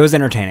don't know. It was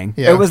entertaining.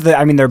 Yeah. It was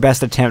their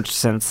best attempt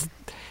since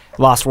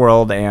Lost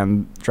World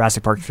and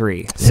Jurassic Park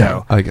 3.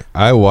 So, Like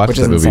I watched which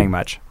that isn't movie saying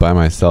much. by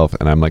myself,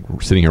 and I'm like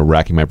sitting here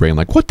racking my brain,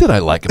 like, what did I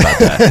like about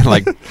that?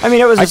 Like, I mean,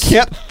 it was I just-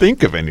 can't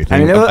think of anything. I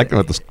mean, it I was- like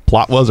what the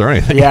plot was or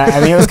anything. Yeah, I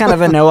mean, it was kind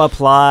of a Noah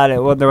plot.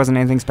 There wasn't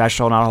anything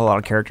special, not a whole lot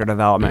of character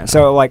development.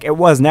 So, like, it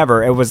was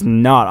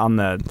not on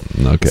the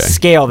Okay.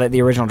 scale that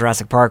the original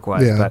Jurassic Park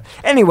was. Yeah. But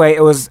anyway,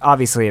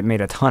 it made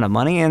a ton of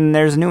money, and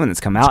there's a new one that's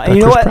come out. by And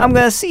you know Chris what? Pratt. I'm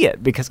going to see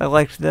it because I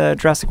liked the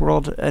Jurassic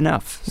World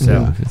enough. So,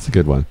 Yeah, it's a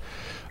good one.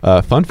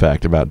 Fun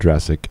fact about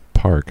Jurassic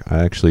Park: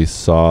 I actually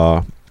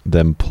saw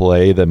them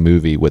play the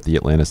movie with the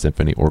Atlanta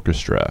Symphony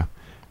Orchestra,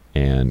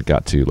 and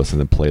got to listen to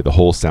them play the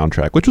whole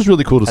soundtrack, which was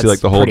really cool to see, That's like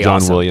the whole pretty John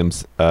awesome.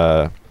 Williams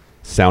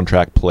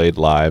soundtrack played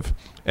live.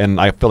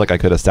 And I feel like I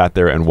could have sat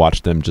there and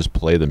watched them just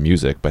play the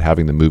music, but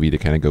having the movie to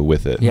kind of go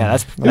with it. yeah,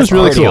 It was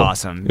really pretty cool.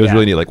 awesome. It was Yeah.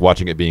 really neat, like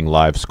watching it being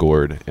live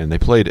scored, and they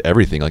played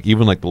everything, like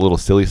even like the little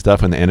silly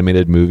stuff in the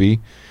animated movie,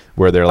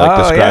 where they're like Oh,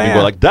 describing, yeah.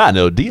 go like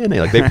Dino DNA,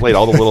 like they played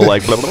all the little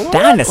like blah, blah, blah,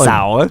 blah.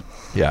 Dinosaur.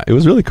 Yeah, it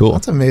was really cool.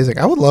 That's amazing.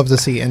 I would love to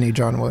see any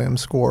John Williams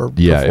score.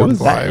 Yeah, it performed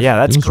was- live. Yeah,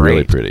 that's It was great.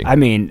 really pretty. I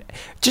mean,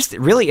 just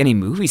really any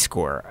movie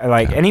score,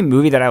 like Yeah. any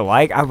movie that I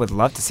like, I would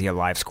love to see a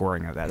live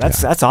scoring of that.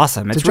 That's Yeah. that's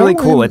awesome. It's Did really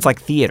John cool. Williams- It's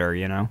like theater,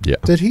 you know. Yeah,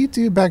 Did he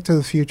do Back to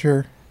the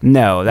Future?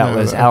 No, that No,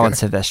 was okay. Alan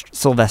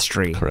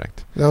Silvestri.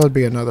 correct. That would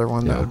be another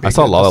one. That Yeah. would be I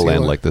saw good La to La see Land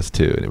live. like this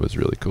too, and it was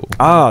really cool.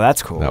 Oh,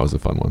 that's cool. That was a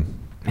fun one.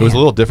 It was a Man.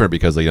 little different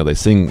because they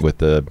sing with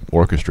the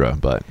orchestra,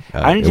 but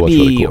I need it to was be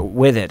really cool.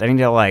 with it. I need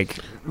to like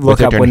look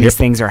it up and when these hip-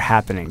 things are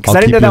happening because I'll I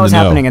didn't keep know you that in was the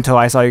know. happening until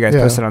I saw you guys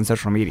Yeah. post it on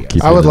social media.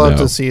 Keep I you would in the love know.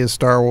 to see a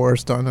Star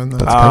Wars done in that.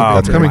 That's coming. Oh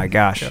That's coming. my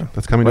gosh! Yeah.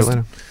 That's coming to Let's-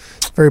 Atlanta.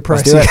 Very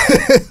Let's do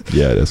pricey. it.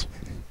 Yeah, it is.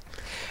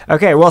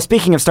 Okay, well,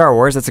 speaking of Star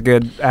Wars, that's a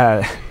good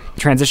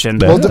transition.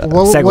 Yeah.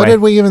 Well, Segue. what did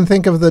we even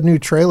think of the new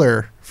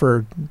trailer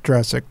for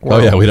Jurassic Oh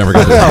World? yeah, we never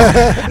got to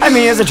that. I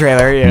mean, it's a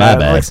trailer. You know, My it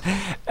bad. looks,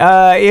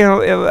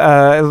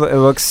 it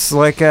looks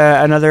like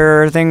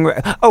another thing.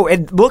 Oh,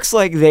 it looks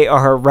like they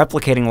are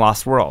replicating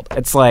Lost World.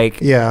 It's like,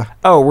 Yeah.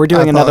 oh, we're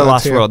doing I another thought that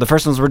Lost too. World. The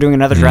first one's we're doing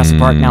another Jurassic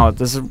Park. Mm. Now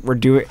we're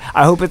doing.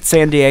 I hope it's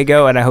San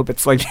Diego, and I hope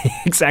it's like the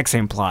exact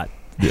same plot.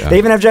 Yeah. They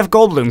even have Jeff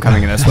Goldblum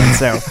coming in this one.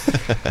 So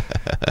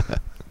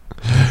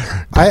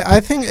I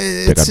think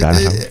it's got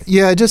that.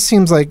 yeah, it just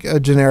seems like a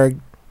generic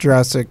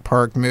Jurassic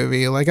Park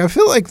movie. Like I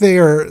feel like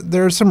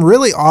there's some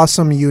really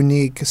awesome,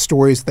 unique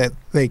stories that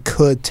they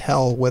could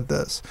tell with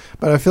this,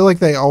 but I feel like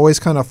they always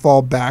kind of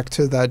fall back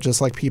to that, just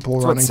like people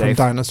It's running what's from safe.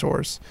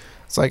 dinosaurs.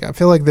 It's like I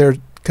feel like there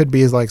could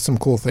be like some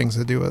cool things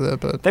to do with it,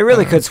 but they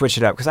really I don't could switch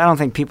it up because I don't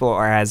think people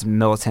are as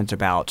militant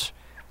about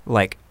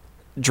like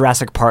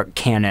Jurassic Park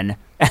canon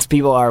as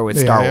people are with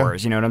Yeah, Star yeah.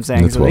 Wars. You know what I'm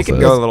saying? That's So well they could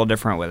said. go a little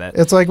different with it.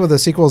 It's like with the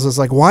sequels, it's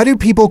like, why do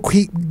people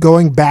keep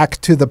going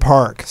back to the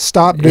park?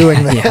 Stop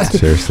doing that. Yeah.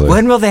 Seriously.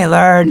 When will they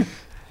learn?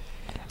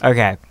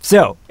 Okay,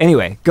 so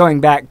anyway,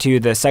 going back to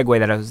the segue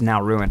that was now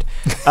ruined.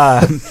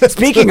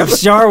 Speaking of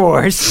Star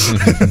Wars,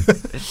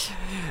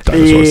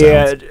 dinosaur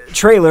sounds. The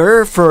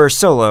trailer for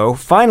Solo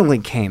finally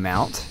came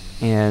out,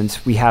 and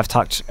we have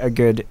talked a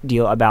good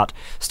deal about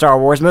Star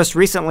Wars. Most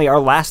recently, our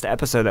last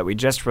episode that we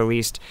just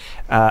released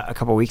a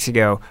few weeks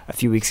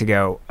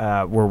ago,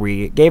 where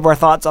we gave our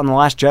thoughts on The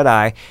Last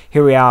Jedi.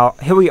 Here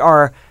we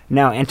are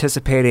now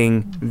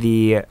anticipating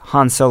the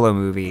Han Solo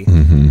movie,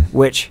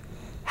 which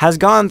has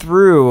gone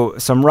through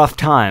some rough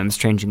times,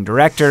 changing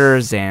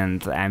directors,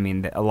 and I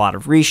mean, a lot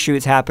of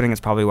reshoots happening. It's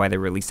probably why they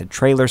released a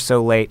trailer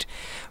so late.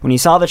 When you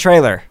saw the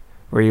trailer,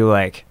 were you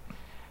like,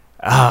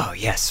 oh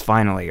yes,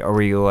 finally? Or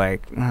were you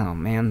like, oh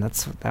man,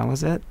 that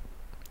was it?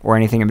 Or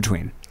anything in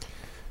between?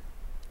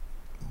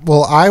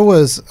 Well,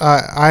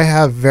 I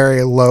have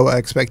very low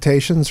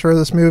expectations for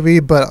this movie,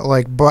 but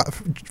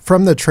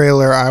from the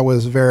trailer, I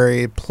was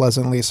very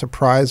pleasantly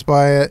surprised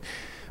by it.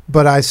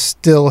 But I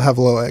still have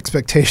low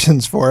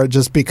expectations for it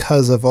just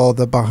because of all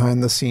the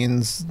behind the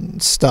scenes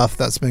stuff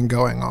that's been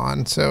going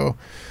on. So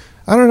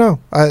I don't know.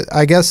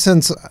 I guess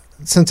since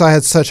I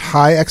had such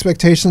high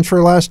expectations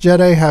for Last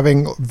Jedi,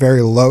 having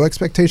very low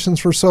expectations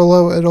for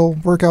Solo, it'll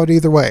work out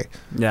either way.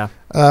 Yeah.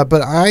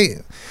 But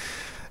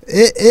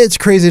it's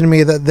crazy to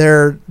me that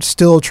they're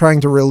still trying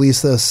to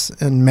release this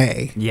in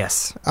May.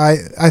 Yes.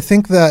 I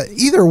think that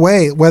either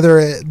way,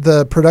 whether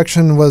the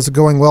production was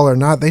going well or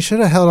not, they should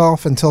have held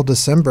off until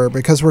December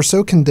because we're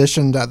so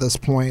conditioned at this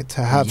point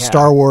to have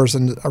Star Wars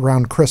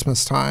around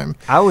Christmas time.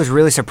 I was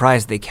really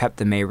surprised they kept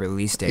the May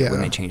release date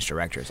when they changed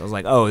directors. I was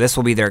like, oh, this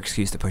will be their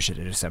excuse to push it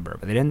to December,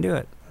 but they didn't do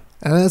it.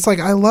 And it's like,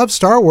 I love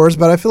Star Wars,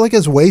 but I feel like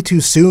it's way too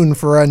soon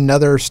for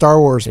another Star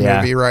Wars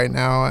movie right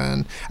now.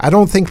 And I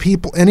don't think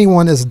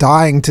anyone is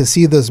dying to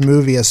see this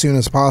movie as soon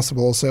as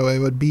possible. So it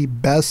would be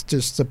best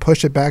just to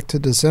push it back to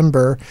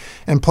December.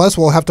 And plus,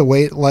 we'll have to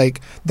wait like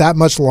that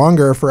much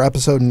longer for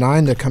episode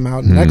 9 to come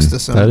out next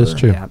December. That is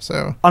true. Yeah.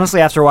 So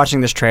honestly, after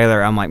watching this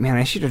trailer, I'm like, man,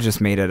 I should have just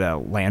made it a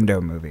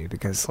Lando movie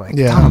because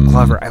Donald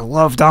Glover, I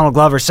love Donald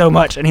Glover so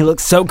much and he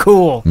looks so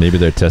cool. Maybe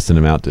they're testing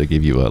him out to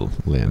give you a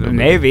Lando movie.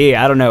 Maybe,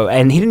 I don't know.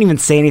 And he didn't even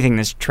say anything in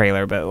this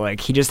trailer, but like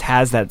he just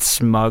has that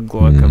smug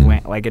look of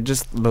like it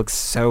just looks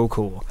so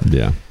cool.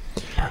 Yeah.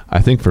 I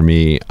think for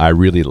me, I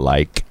really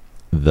like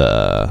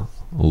the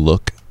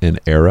look and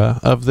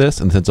era of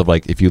this in the sense of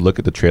like if you look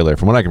at the trailer,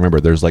 from what I can remember,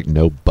 there's like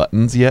no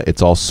buttons yet.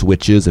 It's all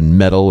switches and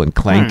metal and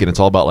clank and it's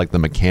all about like the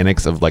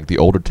mechanics of like the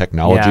older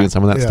technology and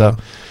some of that stuff.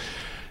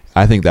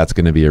 I think that's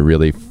going to be a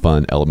really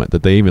fun element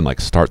that they even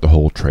like start the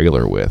whole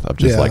trailer with of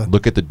just like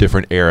look at the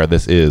different era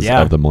this is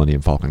of the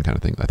Millennium Falcon kind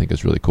of thing. I think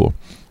is really cool.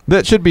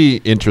 That should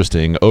be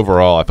interesting.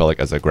 Overall, I felt like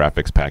as a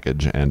graphics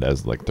package and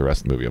as like the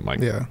rest of the movie, I'm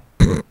like,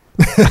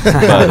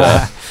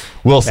 but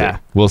we'll see.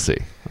 We'll see.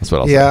 That's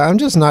what I'll say. Yeah, I'm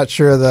just not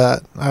sure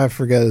that, I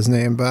forget his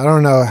name, but I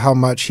don't know how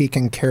much he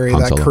can carry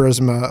that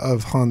charisma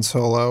of Han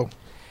Solo.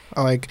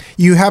 Like,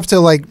 you have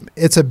to, like,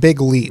 it's a big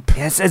leap.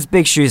 Yeah, it's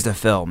big shoes to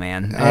fill,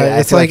 man.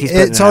 It's like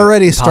it's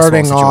already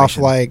starting off,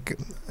 like,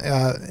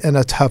 in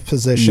a tough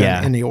position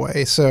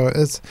anyway. So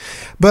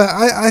but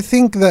I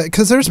think that,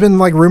 because there's been,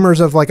 like,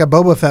 rumors of, like, a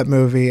Boba Fett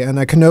movie and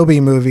a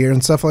Kenobi movie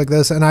and stuff like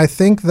this, and I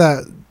think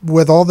that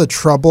with all the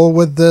trouble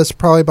with this,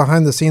 probably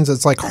behind the scenes,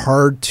 it's, like,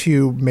 hard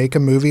to make a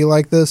movie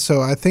like this.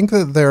 So I think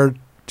that they're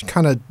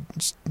kind of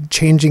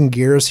changing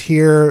gears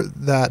here,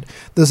 that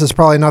this is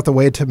probably not the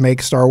way to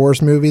make Star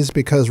Wars movies,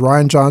 because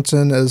Rian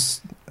Johnson is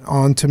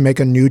on to make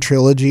a new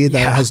trilogy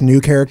that has new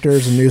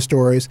characters and new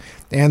stories,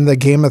 and the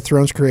Game of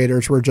Thrones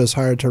creators were just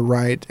hired to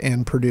write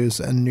and produce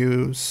a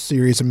new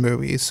series of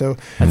movies. So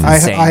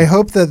I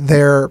hope that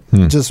they're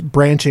just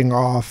branching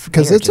off,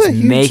 because it's a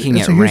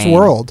huge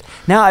world.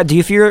 Now, do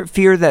you fear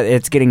that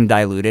it's getting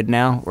diluted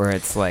now, where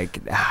it's like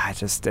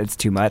it's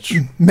too much?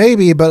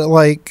 Maybe, but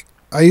like,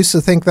 I used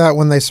to think that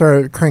when they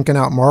started cranking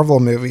out Marvel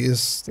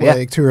movies,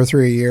 like 2 or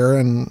 3 a year,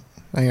 and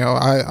you know,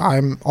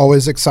 I'm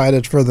always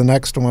excited for the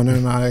next one,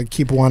 and I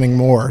keep wanting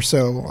more.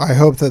 So I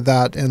hope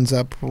that ends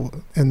up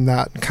in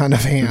that kind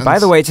of hands. By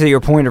the way, to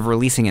your point of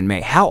releasing in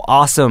May, how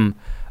awesome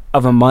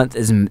of a month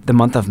is the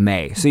month of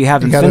May? So you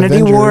have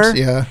Infinity War,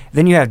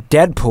 then you have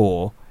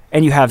Deadpool,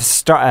 and you have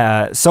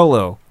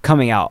Solo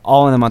coming out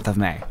all in the month of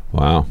May.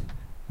 Wow,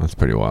 that's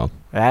pretty wild.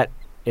 That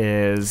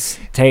is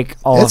take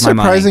all of my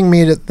money. It's surprising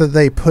me that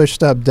they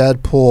pushed up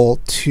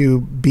Deadpool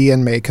to be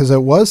in May, because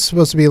it was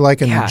supposed to be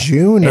like in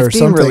June or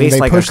something. They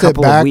like pushed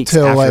it back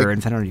to like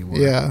Infinity War.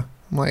 Yeah,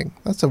 I'm like,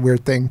 that's a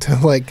weird thing to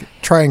like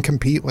try and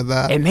compete with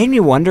that. It made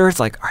me wonder. It's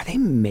like, are they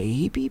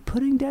maybe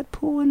putting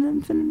Deadpool in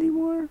Infinity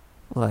War?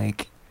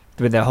 Like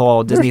with the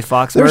whole Disney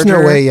Fox merger? There's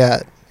no way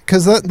yet.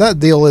 Because that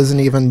deal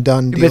isn't even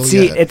done But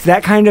see, yet. It's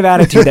that kind of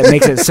attitude that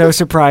makes it so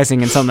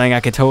surprising and something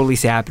I could totally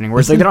see happening. Where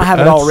it's like they don't have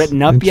it all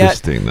written up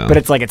yet, but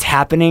it's like it's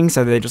happening,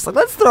 so they're just like,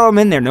 let's throw them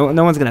in there. No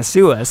one's going to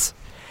sue us.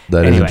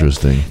 That is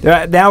interesting.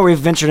 Now we've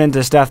ventured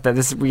into stuff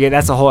that's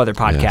a whole other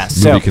podcast.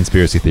 Yes, movie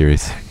conspiracy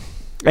theories.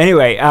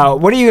 Anyway,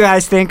 what do you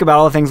guys think about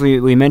all the things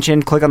we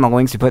mentioned? Click on the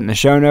links we put in the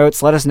show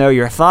notes. Let us know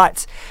your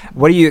thoughts.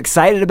 What are you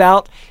excited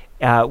about?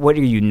 What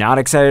are you not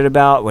excited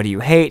about? What do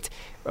you hate?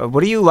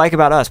 What do you like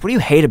about us? What do you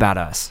hate about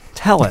us?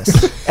 Tell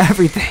us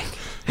everything.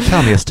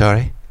 Tell me a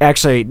story.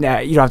 Actually, nah,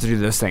 you don't have to do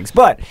those things.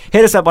 But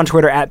hit us up on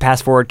Twitter at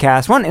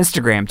PassForwardCast. We're on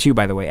Instagram, too,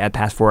 by the way, at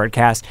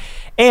PassForwardCast.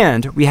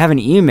 And we have an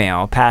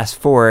email,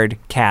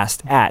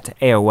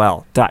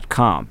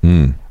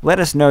 passforwardcast@aol.com. Let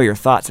us know your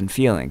thoughts and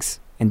feelings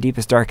and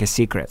deepest, darkest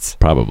secrets.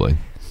 Probably.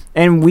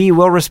 And we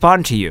will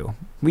respond to you.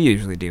 We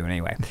usually do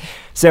anyway.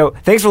 So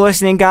thanks for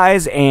listening,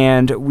 guys.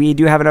 And we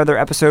do have another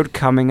episode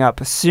coming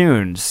up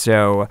soon.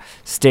 So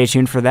stay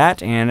tuned for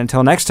that. And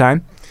until next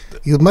time.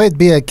 You might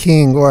be a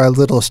king or a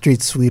little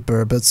street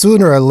sweeper, but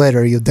sooner or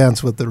later you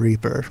dance with the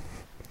Reaper.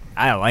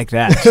 I like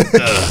that.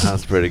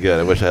 That's pretty good.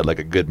 I wish I had like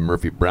a good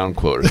Murphy Brown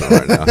quote or something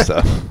right now.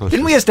 So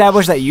didn't we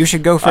establish that you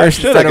should go first? I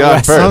should have instead of gone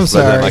Wes? I'm first,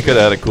 but then sorry. I could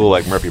have had a cool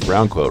like Murphy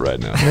Brown quote right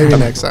now. Maybe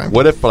next time.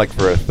 What if, like,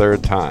 for a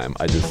third time,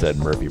 I just said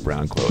Murphy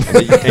Brown quote,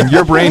 and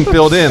your brain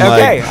filled in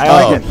Okay, like, I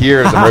like oh, it.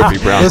 here's the Murphy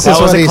Brown This That is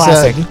quote. was what a he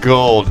classic. said.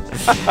 Gold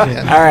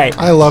Yeah. All right.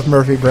 I love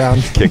Murphy Brown.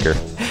 kicker.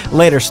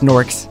 Later,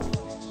 Snorks.